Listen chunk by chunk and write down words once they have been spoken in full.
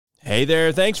Hey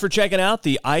there, thanks for checking out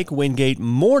the Ike Wingate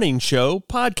Morning Show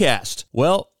podcast.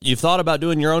 Well, you've thought about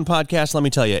doing your own podcast? Let me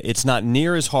tell you, it's not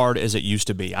near as hard as it used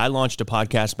to be. I launched a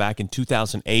podcast back in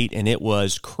 2008, and it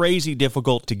was crazy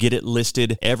difficult to get it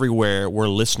listed everywhere where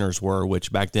listeners were, which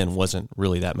back then wasn't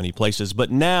really that many places. But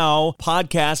now,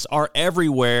 podcasts are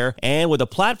everywhere, and with a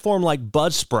platform like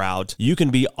Buzzsprout, you can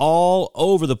be all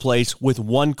over the place with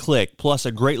one click, plus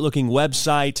a great-looking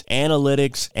website,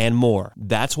 analytics, and more.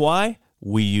 That's why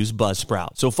we use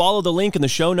Buzzsprout. So follow the link in the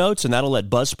show notes, and that'll let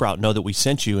Buzzsprout know that we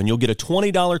sent you, and you'll get a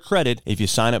 $20 credit if you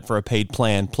sign up for a paid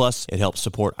plan. Plus, it helps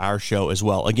support our show as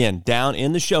well. Again, down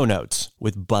in the show notes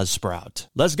with Buzzsprout.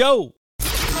 Let's go. All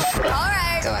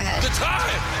right. Go ahead. The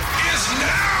time is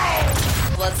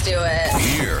now. Let's do it.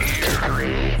 Here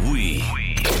we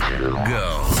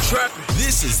go.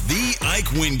 This is the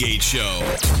Ike Wingate Show.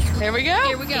 Here we go.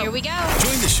 Here we go. Here we go.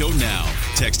 Join the show now.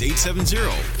 Text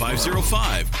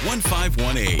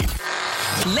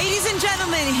 870-505-1518. Ladies and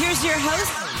gentlemen, here's your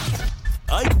host,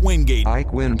 Ike Wingate.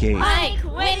 Ike Wingate. Ike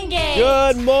Wingate.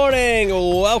 Good morning.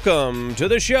 Welcome to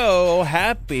the show.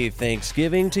 Happy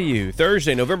Thanksgiving to you.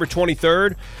 Thursday, November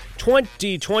 23rd,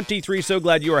 2023. So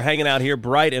glad you are hanging out here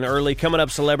bright and early. Coming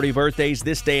up, celebrity birthdays,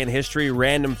 this day in history,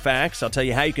 random facts. I'll tell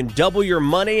you how you can double your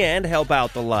money and help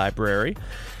out the library.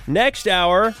 Next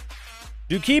hour,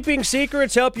 do keeping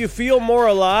secrets help you feel more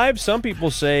alive? Some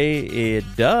people say it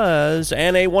does.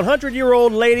 And a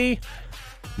 100-year-old lady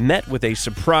met with a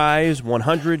surprise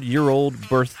 100-year-old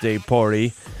birthday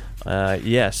party.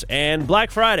 Yes. And Black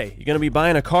Friday. You're going to be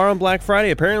buying a car on Black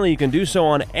Friday? Apparently you can do so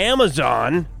on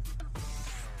Amazon.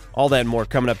 All that and more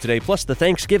coming up today, plus the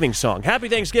Thanksgiving song. Happy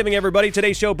Thanksgiving, everybody.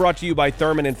 Today's show brought to you by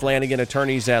Thurman and Flanagan,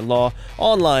 attorneys at law,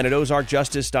 online at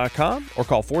ozarkjustice.com or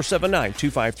call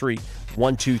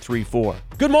 479-253-1234.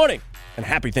 Good morning and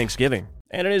happy Thanksgiving.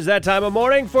 And it is that time of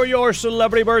morning for your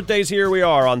celebrity birthdays. Here we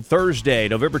are on Thursday,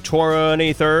 November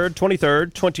 23rd,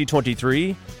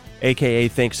 2023, a.k.a.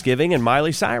 Thanksgiving, and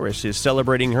Miley Cyrus is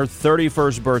celebrating her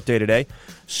 31st birthday today.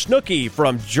 Snooki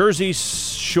from Jersey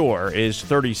Shore is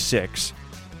 36.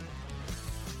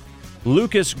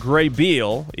 Lucas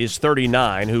Grabeel is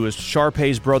 39, who is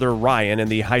Sharpay's brother Ryan in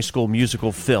the High School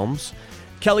Musical films.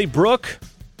 Kelly Brook,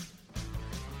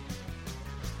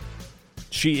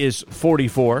 she is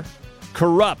 44.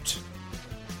 Corrupt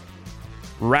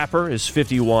rapper is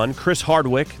 51. Chris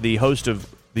Hardwick, the host of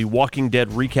the Walking Dead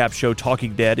recap show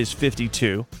Talking Dead, is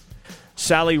 52.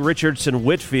 Sally Richardson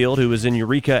Whitfield, who is in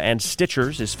Eureka and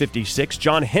Stitchers, is 56.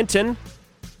 John Hinton,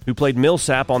 who played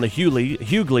Millsap on the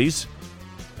Hughleys,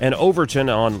 and Overton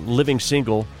on Living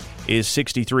Single, is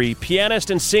 63. Pianist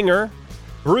and singer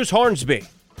Bruce Hornsby,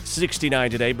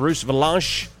 69 today. Bruce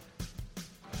Valanche,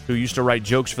 who used to write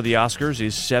jokes for the Oscars,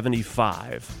 is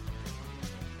 75.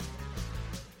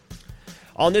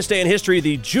 On this day in history,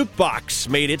 the jukebox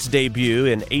made its debut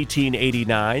in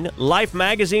 1889. Life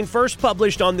magazine first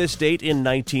published on this date in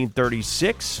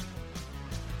 1936.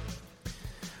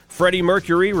 Freddie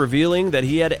Mercury revealing that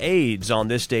he had AIDS on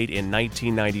this date in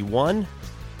 1991.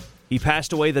 He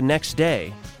passed away the next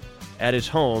day at his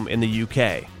home in the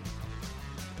UK.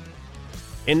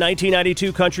 In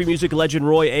 1992, country music legend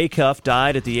Roy Acuff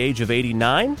died at the age of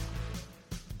 89.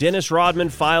 Dennis Rodman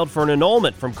filed for an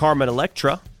annulment from Carmen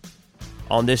Electra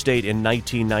on this date in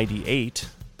 1998.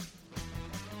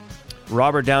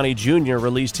 Robert Downey Jr.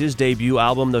 released his debut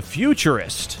album, The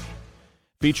Futurist,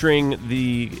 featuring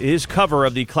his cover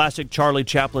of the classic Charlie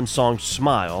Chaplin song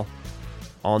Smile,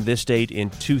 on this date in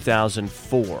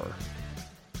 2004.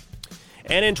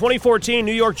 And in 2014,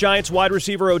 New York Giants wide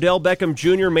receiver Odell Beckham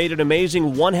Jr. made an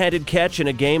amazing one-handed catch in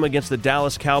a game against the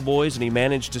Dallas Cowboys, and he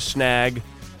managed to snag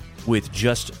with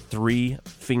just 3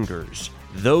 fingers.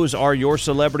 Those are your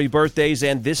celebrity birthdays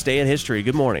and this day in history.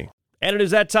 Good morning. And it is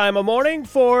that time of morning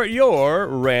for your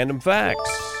random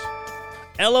facts.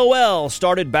 LOL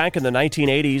started back in the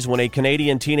 1980s when a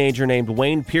Canadian teenager named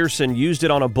Wayne Pearson used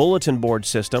it on a bulletin board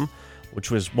system, which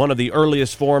was one of the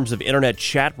earliest forms of internet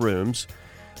chat rooms,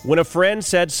 when a friend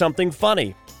said something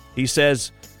funny. He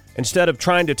says, instead of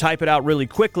trying to type it out really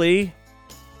quickly,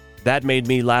 that made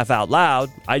me laugh out loud.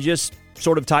 I just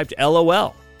sort of typed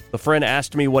LOL. The friend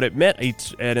asked me what it meant,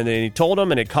 and then he told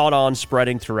him, and it caught on,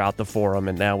 spreading throughout the forum,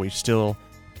 and now we still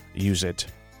use it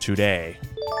today.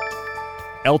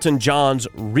 Elton John's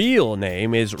real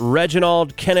name is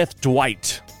Reginald Kenneth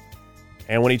Dwight.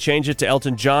 And when he changed it to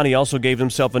Elton John, he also gave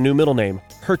himself a new middle name,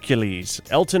 Hercules.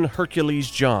 Elton Hercules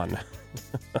John.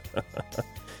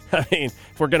 I mean,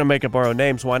 if we're going to make up our own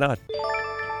names, why not?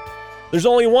 There's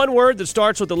only one word that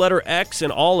starts with the letter X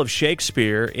in all of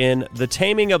Shakespeare. In The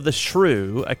Taming of the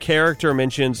Shrew, a character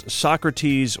mentions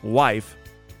Socrates' wife,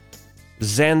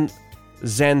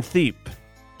 Xanthippe.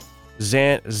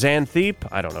 Xanthippe?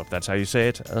 I don't know if that's how you say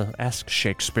it. Ask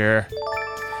Shakespeare.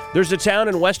 There's a town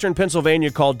in western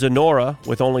Pennsylvania called Donora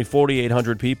with only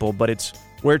 4,800 people, but it's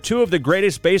where two of the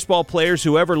greatest baseball players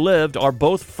who ever lived are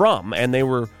both from, and they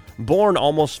were born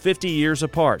almost 50 years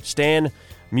apart. Stan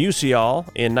Musial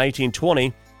in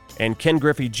 1920 and Ken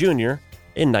Griffey Jr.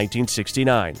 in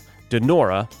 1969.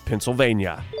 Donora,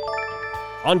 Pennsylvania.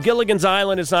 On Gilligan's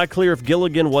Island, it's not clear if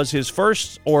Gilligan was his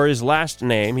first or his last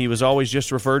name. He was always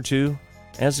just referred to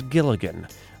as Gilligan.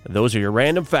 Those are your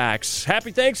random facts.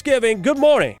 Happy Thanksgiving. Good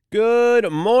morning.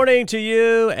 Good morning to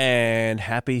you, and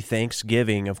happy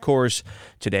Thanksgiving. Of course,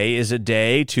 today is a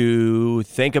day to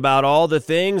think about all the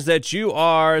things that you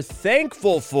are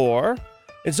thankful for.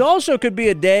 It also could be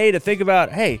a day to think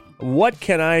about, hey, what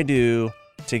can I do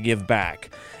to give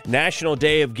back? National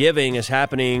Day of Giving is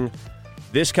happening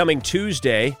this coming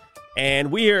Tuesday,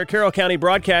 and we here at Carroll County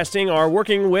Broadcasting are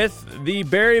working with the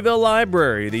Berryville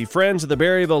Library. The Friends of the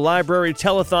Berryville Library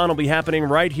Telethon will be happening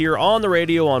right here on the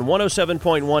radio on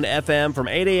 107.1 FM from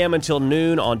 8 a.m. until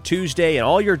noon on Tuesday, and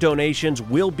all your donations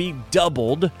will be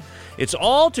doubled. It's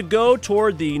all to go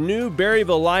toward the new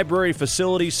Berryville Library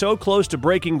facility, so close to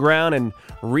breaking ground and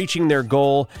reaching their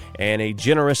goal, and a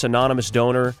generous anonymous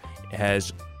donor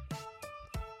has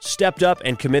stepped up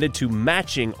and committed to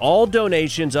matching all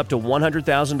donations up to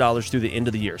 $100,000 through the end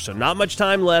of the year. So not much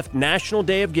time left. National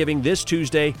Day of Giving this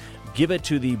Tuesday. Give it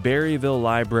to the Berryville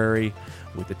Library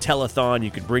with the telethon. You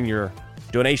can bring your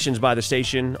donations by the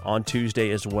station on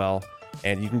Tuesday as well.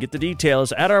 And you can get the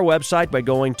details at our website by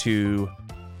going to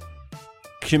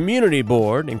Community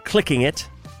Board and clicking it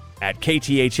at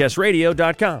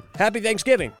kthsradio.com. Happy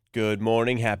Thanksgiving. Good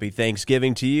morning. Happy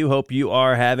Thanksgiving to you. Hope you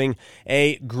are having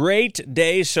a great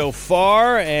day so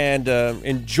far and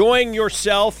enjoying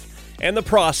yourself and the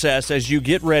process as you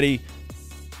get ready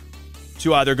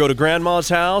to either go to Grandma's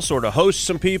house or to host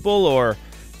some people, or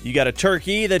you got a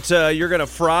turkey that you're going to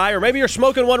fry, or maybe you're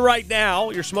smoking one right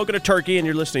now. You're smoking a turkey and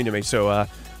you're listening to me. So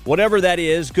whatever that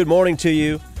is, good morning to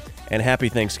you and happy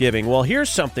Thanksgiving. Well, here's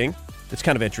something that's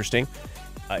kind of interesting.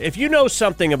 If you know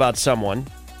something about someone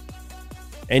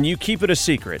and you keep it a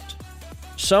secret,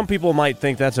 some people might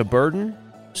think that's a burden.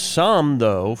 Some,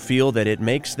 though, feel that it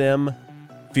makes them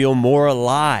feel more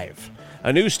alive.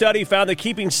 A new study found that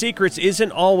keeping secrets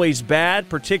isn't always bad,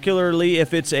 particularly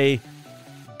if it's a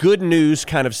good news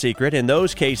kind of secret. In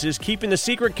those cases, keeping the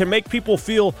secret can make people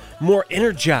feel more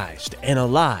energized and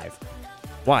alive.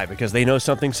 Why? Because they know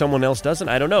something someone else doesn't?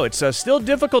 I don't know. It's still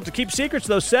difficult to keep secrets,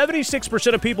 though.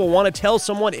 76% of people want to tell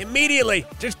someone immediately.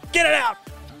 Just get it out,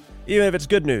 even if it's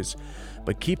good news.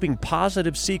 But keeping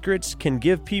positive secrets can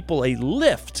give people a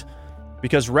lift,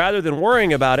 because rather than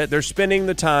worrying about it, they're spending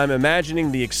the time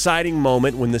imagining the exciting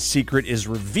moment when the secret is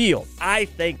revealed. I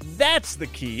think that's the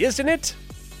key, isn't it?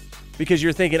 Because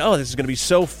you're thinking, oh, this is going to be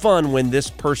so fun when this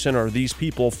person or these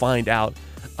people find out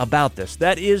about this.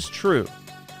 That is true.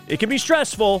 It can be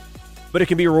stressful, but it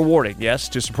can be rewarding, yes,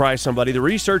 to surprise somebody. The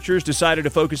researchers decided to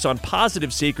focus on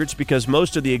positive secrets because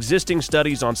most of the existing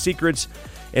studies on secrets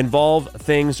involve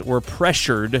things we're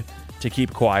pressured to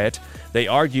keep quiet. They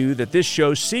argue that this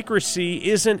shows secrecy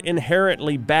isn't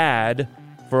inherently bad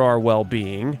for our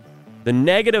well-being. The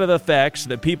negative effects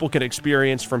that people can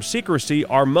experience from secrecy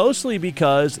are mostly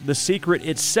because the secret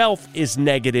itself is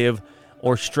negative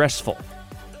or stressful.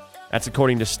 That's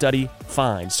according to study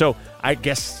finds. So I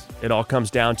guess it all comes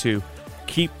down to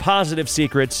keep positive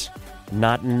secrets,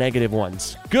 not negative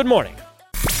ones. Good morning.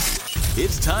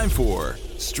 It's time for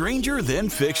Stranger Than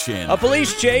Fiction. A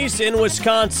police chase in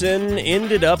Wisconsin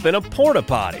ended up in a porta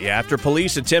potty after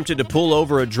police attempted to pull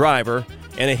over a driver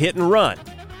in a hit and run.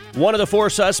 One of the four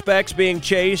suspects being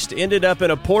chased ended up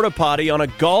in a porta potty on a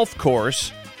golf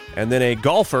course, and then a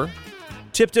golfer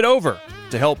tipped it over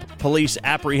to help police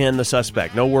apprehend the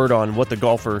suspect. No word on what the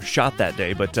golfer shot that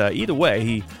day, but either way,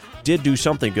 he did do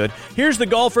something good. Here's the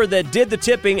golfer that did the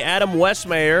tipping, Adam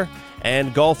Westmayer,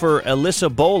 and golfer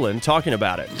Alyssa Boland talking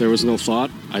about it. There was no thought.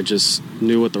 I just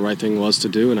knew what the right thing was to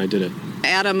do, and I did it.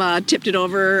 Adam tipped it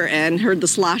over and heard the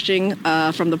sloshing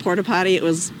from the porta potty. It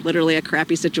was literally a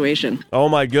crappy situation. Oh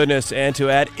my goodness, and to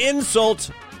add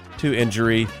insult to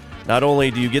injury, not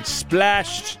only do you get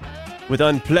splashed with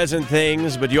unpleasant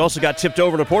things, but you also got tipped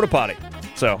over in a porta potty.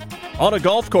 So, on a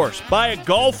golf course, by a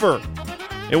golfer.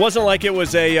 It wasn't like it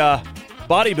was a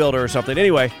bodybuilder or something.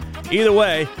 Anyway, either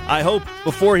way, I hope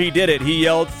before he did it, he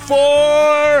yelled, "For!"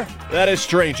 That is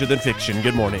Stranger Than Fiction.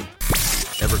 Good morning.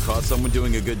 Ever caught someone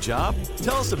doing a good job?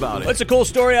 Tell us about it. It's a cool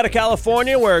story out of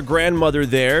California where a grandmother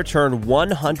there turned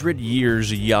 100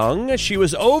 years young. She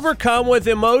was overcome with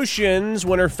emotions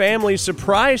when her family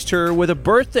surprised her with a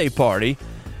birthday party.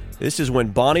 This is when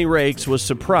Bonnie Rakes was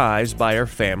surprised by her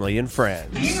family and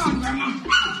friends. Hang on, Grandma.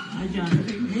 Hi,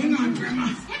 Jonathan. Hang on, Grandma.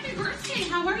 Happy birthday.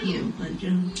 How are you? Hi,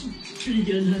 John. Pretty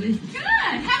good, honey. Good.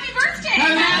 Happy birthday.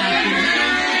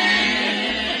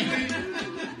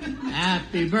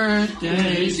 Happy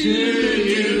birthday to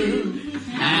you.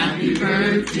 Happy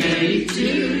birthday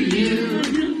to you.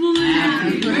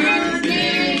 Happy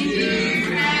birthday, dear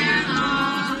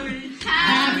Grandma.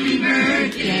 Happy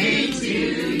birthday to you.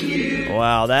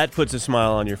 Wow, that puts a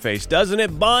smile on your face, doesn't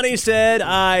it? Bonnie said,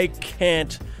 I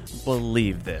can't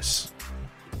believe this.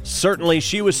 Certainly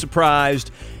she was surprised,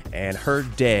 and her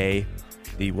day,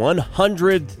 the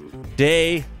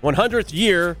 100th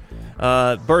year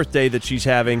birthday that she's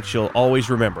having, she'll always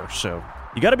remember. So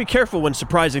you got to be careful when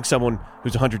surprising someone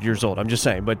who's 100 years old. I'm just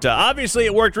saying. But obviously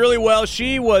it worked really well.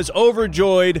 She was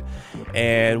overjoyed,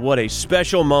 and what a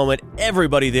special moment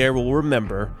everybody there will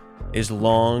remember as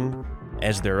long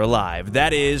as they're alive.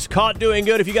 That is Caught Doing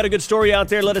Good. If you got a good story out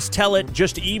there, let us tell it.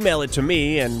 Just email it to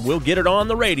me, and we'll get it on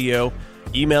the radio.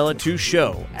 Email it to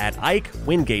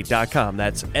show@IkeWingate.com.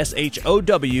 That's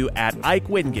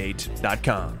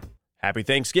SHOW@IkeWingate.com. Happy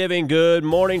Thanksgiving. Good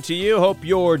morning to you. Hope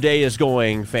your day is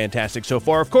going fantastic so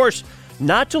far. Of course,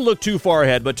 not to look too far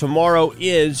ahead, but tomorrow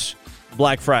is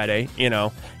Black Friday,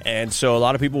 and so a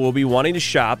lot of people will be wanting to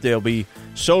shop. They'll be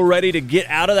so ready to get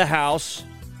out of the house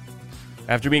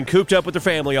after being cooped up with their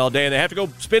family all day, and they have to go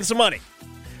spend some money.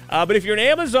 But if you're an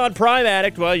Amazon Prime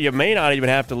addict, well, you may not even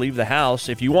have to leave the house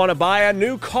if you want to buy a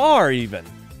new car even.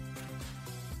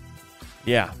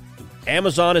 Yeah.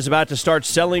 Amazon is about to start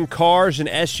selling cars and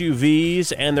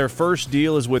SUVs, and their first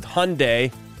deal is with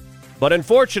Hyundai. But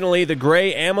unfortunately, the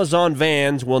gray Amazon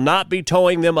vans will not be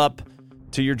towing them up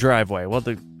to your driveway. Well,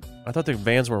 I thought the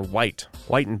vans were white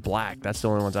and black. That's the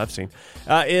only ones I've seen.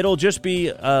 It'll just be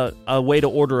a way to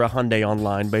order a Hyundai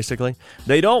online, basically.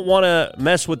 They don't want to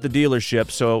mess with the dealership,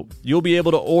 so you'll be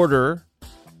able to order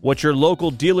what your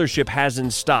local dealership has in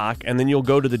stock, and then you'll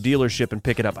go to the dealership and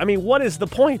pick it up. I mean, what is the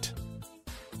point?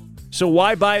 So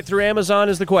why buy it through Amazon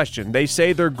is the question. They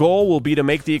say their goal will be to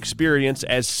make the experience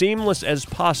as seamless as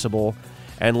possible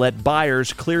and let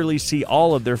buyers clearly see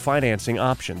all of their financing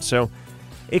options. So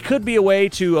it could be a way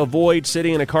to avoid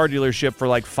sitting in a car dealership for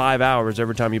like 5 hours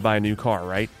every time you buy a new car,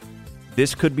 right?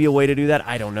 This could be a way to do that.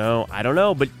 I don't know,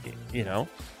 but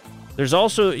there's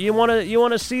also you want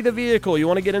to see the vehicle, you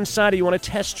want to get inside it, you want to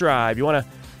test drive, you want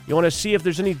to see if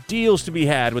there's any deals to be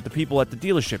had with the people at the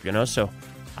dealership, So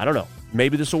I don't know.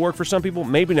 Maybe this will work for some people,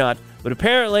 maybe not. But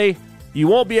apparently, you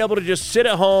won't be able to just sit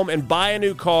at home and buy a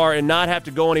new car and not have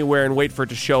to go anywhere and wait for it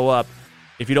to show up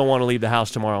if you don't want to leave the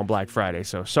house tomorrow on Black Friday.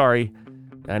 So sorry.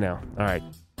 I know. All right.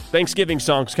 Thanksgiving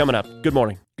songs coming up. Good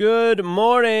morning. Good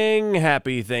morning.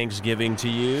 Happy Thanksgiving to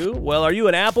you. Well, are you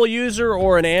an Apple user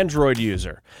or an Android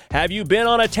user? Have you been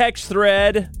on a text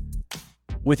thread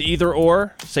with either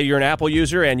or? Say you're an Apple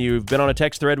user and you've been on a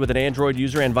text thread with an Android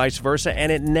user and vice versa,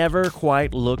 and it never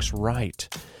quite looks right.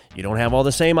 You don't have all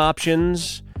the same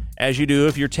options as you do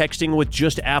if you're texting with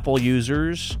just Apple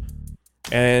users.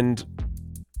 And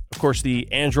of course,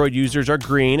 the Android users are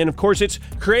green. And of course, it's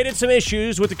created some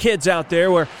issues with the kids out there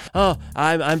where,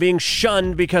 I'm being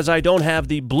shunned because I don't have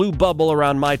the blue bubble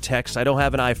around my text. I don't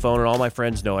have an iPhone and all my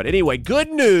friends know it. Anyway,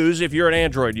 good news if you're an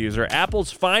Android user.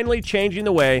 Apple's finally changing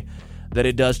the way that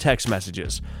it does text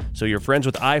messages. So your friends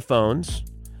with iPhones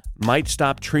might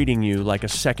stop treating you like a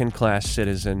second-class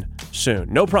citizen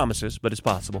soon. No promises, but it's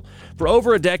possible. For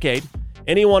over a decade,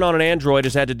 anyone on an Android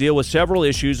has had to deal with several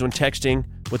issues when texting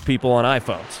with people on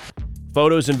iPhones.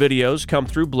 Photos and videos come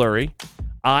through blurry.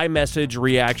 iMessage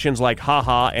reactions like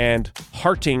haha and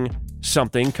hearting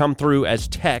something come through as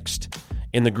text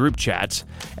in the group chats.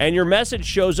 And your message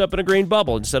shows up in a green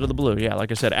bubble instead of the blue. Yeah,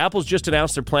 like I said, Apple's just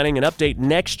announced they're planning an update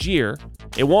next year.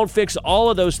 It won't fix all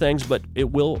of those things, but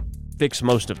it will fix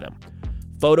most of them.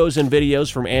 Photos and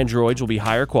videos from Androids will be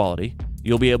higher quality.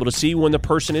 You'll be able to see when the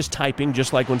person is typing,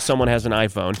 just like when someone has an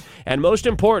iPhone. And most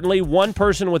importantly, one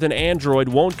person with an Android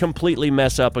won't completely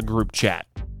mess up a group chat.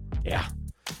 Yeah.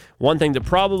 One thing that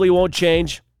probably won't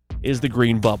change is the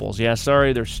green bubbles. Yeah,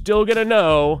 sorry, they're still going to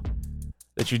know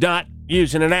that you're not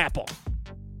using an Apple.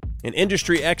 An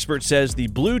industry expert says the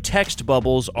blue text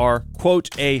bubbles are,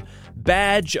 quote, a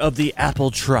badge of the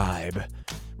Apple tribe,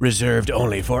 reserved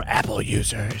only for Apple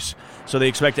users. So they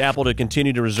expect Apple to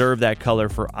continue to reserve that color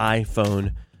for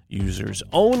iPhone users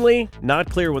only. Not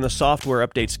clear when the software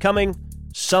update's coming.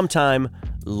 Sometime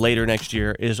later next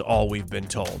year is all we've been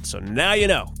told. So now you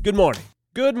know. Good morning.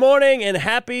 Good morning and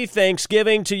happy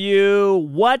Thanksgiving to you.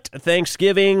 What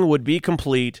Thanksgiving would be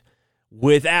complete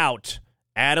without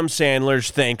Adam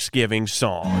Sandler's Thanksgiving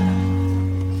song?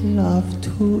 Love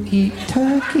to eat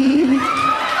turkey.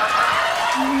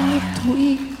 Love to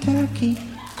eat turkey,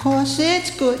 'cause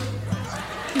it's good.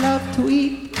 Love to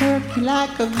eat turkey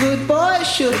like a good boy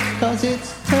should, 'cause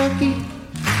it's turkey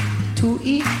to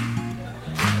eat.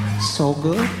 So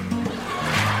good.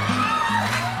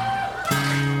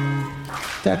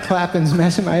 That clapping's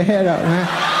messing my head up, man.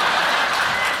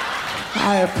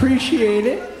 I appreciate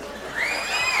it.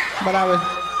 But I was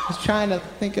trying to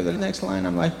think of the next line.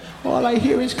 I'm like, all I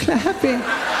hear is clapping.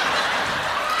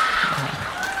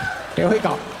 Here we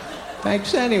go.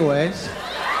 Thanks anyways.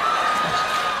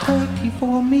 Turkey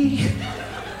for me,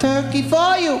 turkey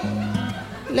for you.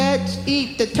 Let's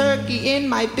eat the turkey in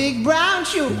my big brown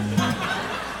shoe.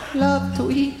 Love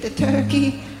to eat the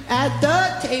turkey at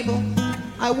the table.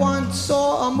 I once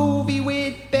saw a movie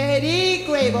with Betty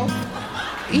Grable.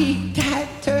 Eat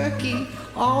that turkey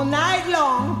all night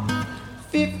long.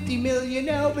 50 million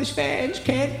Elvis fans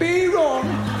can't be wrong.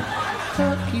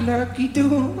 Turkey lurkey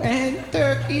do and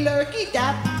turkey lurkey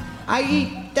dap. I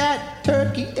eat that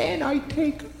turkey, then I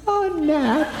take a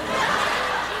nap.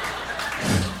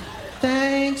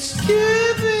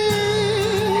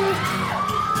 Thanksgiving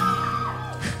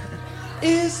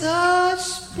is a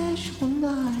special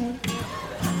night.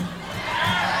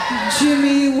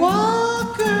 Jimmy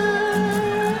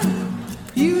Walker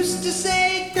used to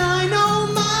say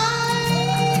dynamite.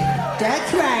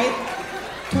 That's right.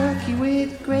 Turkey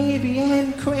with gravy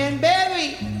and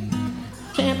cranberry.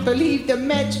 Can't believe the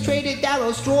Mets traded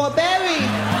Darryl Strawberry.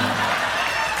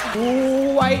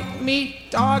 Ooh, white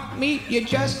meat, dark meat, you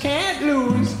just can't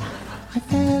lose. I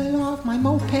fell off my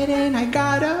moped and I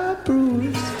got a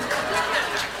bruise.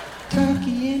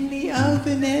 Turkey in the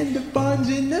oven and the buns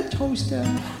in the toaster.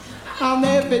 I'll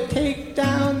never take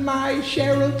down my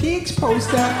Cheryl Teagues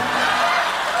poster.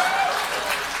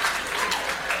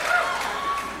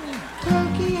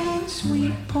 Turkey and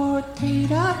sweet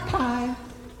potato pie.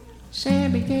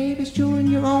 Sammy Davis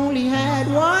Jr. only had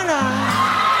one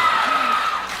eye.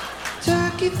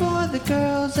 Turkey for the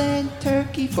girls and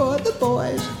turkey for the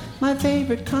boys. My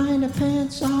favorite kind of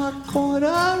pants are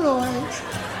corduroys.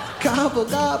 Gobble,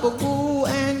 gobble, goo,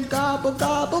 and gobble,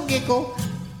 gobble, giggle.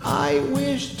 I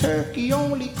wish turkey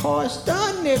only cost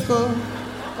a nickel.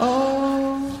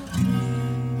 Oh,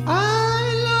 I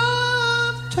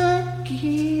love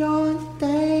turkey on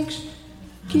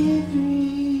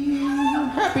Thanksgiving.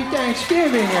 Happy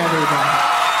Thanksgiving, everybody.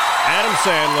 Adam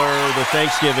Sandler, the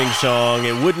Thanksgiving song.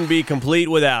 It wouldn't be complete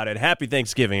without it. Happy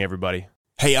Thanksgiving, everybody.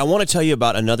 Hey, I want to tell you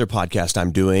about another podcast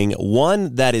I'm doing,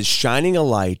 one that is shining a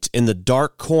light in the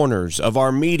dark corners of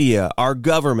our media, our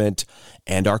government,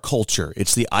 and our culture.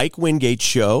 It's the Ike Wingate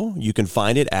Show. You can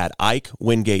find it at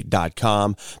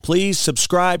IkeWingate.com. Please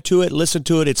subscribe to it, listen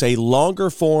to it. It's a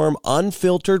longer form,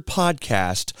 unfiltered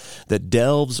podcast that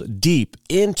delves deep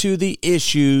into the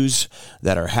issues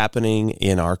that are happening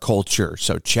in our culture.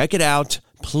 So check it out,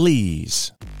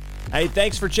 please. Hey,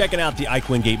 thanks for checking out the Ike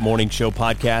Wingate Morning Show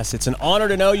podcast. It's an honor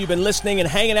to know you've been listening and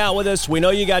hanging out with us. We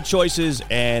know you got choices,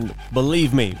 and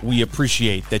believe me, we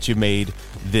appreciate that you made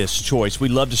this choice.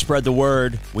 We'd love to spread the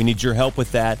word. We need your help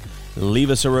with that. Leave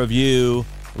us a review,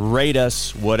 rate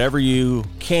us, whatever you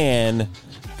can,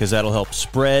 because that'll help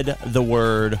spread the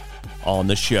word on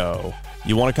the show.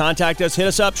 You want to contact us, hit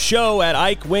us up,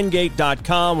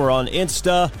 show@IkeWingate.com. We're on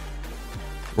Insta.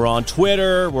 We're on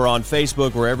Twitter, we're on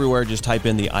Facebook, we're everywhere. Just type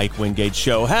in the Ike Wingate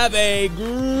Show. Have a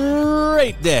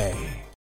great day.